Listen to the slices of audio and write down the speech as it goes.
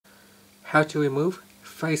How to remove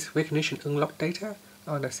face recognition unlock data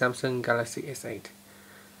on the Samsung Galaxy S8.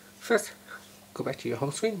 First, go back to your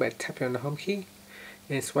home screen by tapping on the home key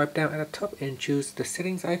and swipe down at the top and choose the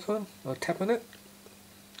settings icon or tap on it.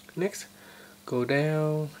 Next, go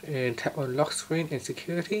down and tap on lock screen and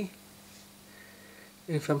security.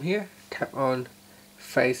 And from here, tap on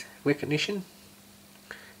face recognition.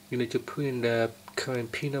 You need to put in the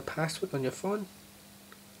current PIN or password on your phone.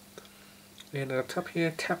 And at the top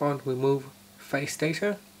here, tap on remove face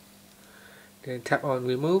data. Then tap on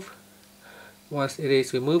remove. Once it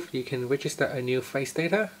is removed, you can register a new face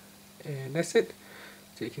data, and that's it.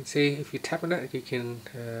 So you can see if you tap on it, you can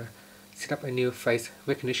set up a new face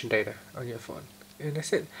recognition data on your phone. And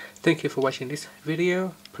that's it. Thank you for watching this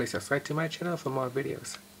video. Please subscribe to my channel for more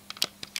videos.